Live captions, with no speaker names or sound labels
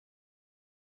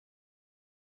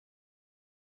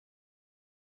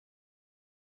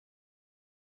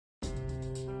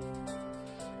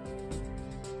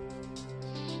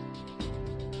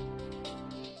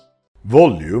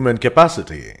Volume and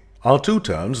capacity are two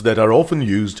terms that are often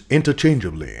used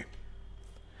interchangeably.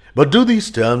 But do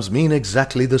these terms mean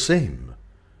exactly the same?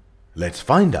 Let's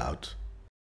find out.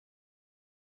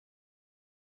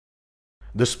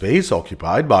 The space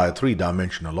occupied by a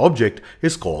three-dimensional object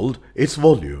is called its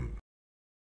volume,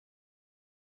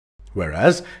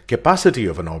 whereas capacity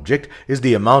of an object is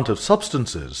the amount of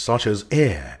substances such as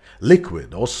air,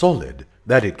 liquid or solid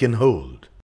that it can hold.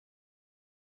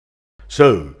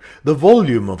 So, the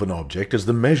volume of an object is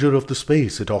the measure of the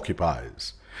space it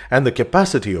occupies, and the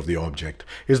capacity of the object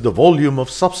is the volume of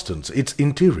substance its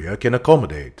interior can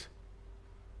accommodate.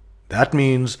 That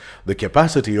means the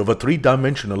capacity of a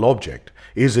three-dimensional object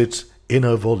is its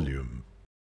inner volume.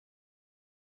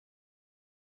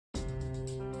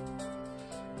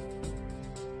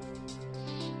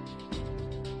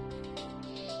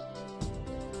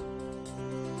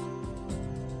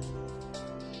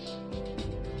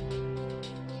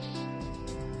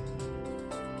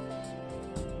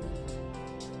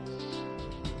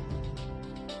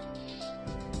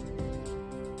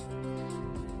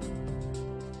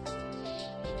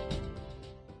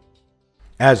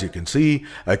 As you can see,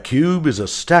 a cube is a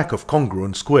stack of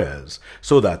congruent squares,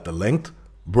 so that the length,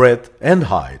 breadth, and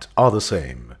height are the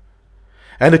same.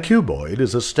 And a cuboid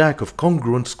is a stack of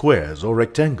congruent squares or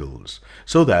rectangles,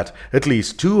 so that at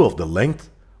least two of the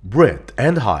length, breadth,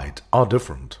 and height are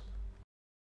different.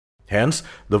 Hence,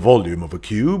 the volume of a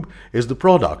cube is the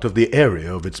product of the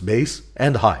area of its base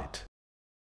and height,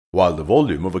 while the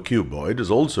volume of a cuboid is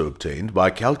also obtained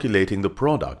by calculating the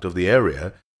product of the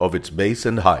area of its base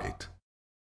and height.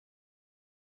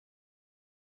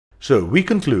 So we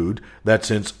conclude that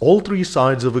since all three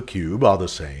sides of a cube are the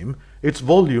same, its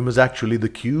volume is actually the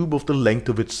cube of the length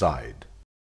of its side.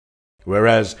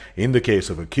 Whereas, in the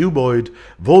case of a cuboid,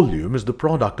 volume is the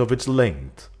product of its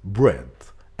length,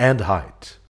 breadth, and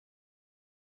height.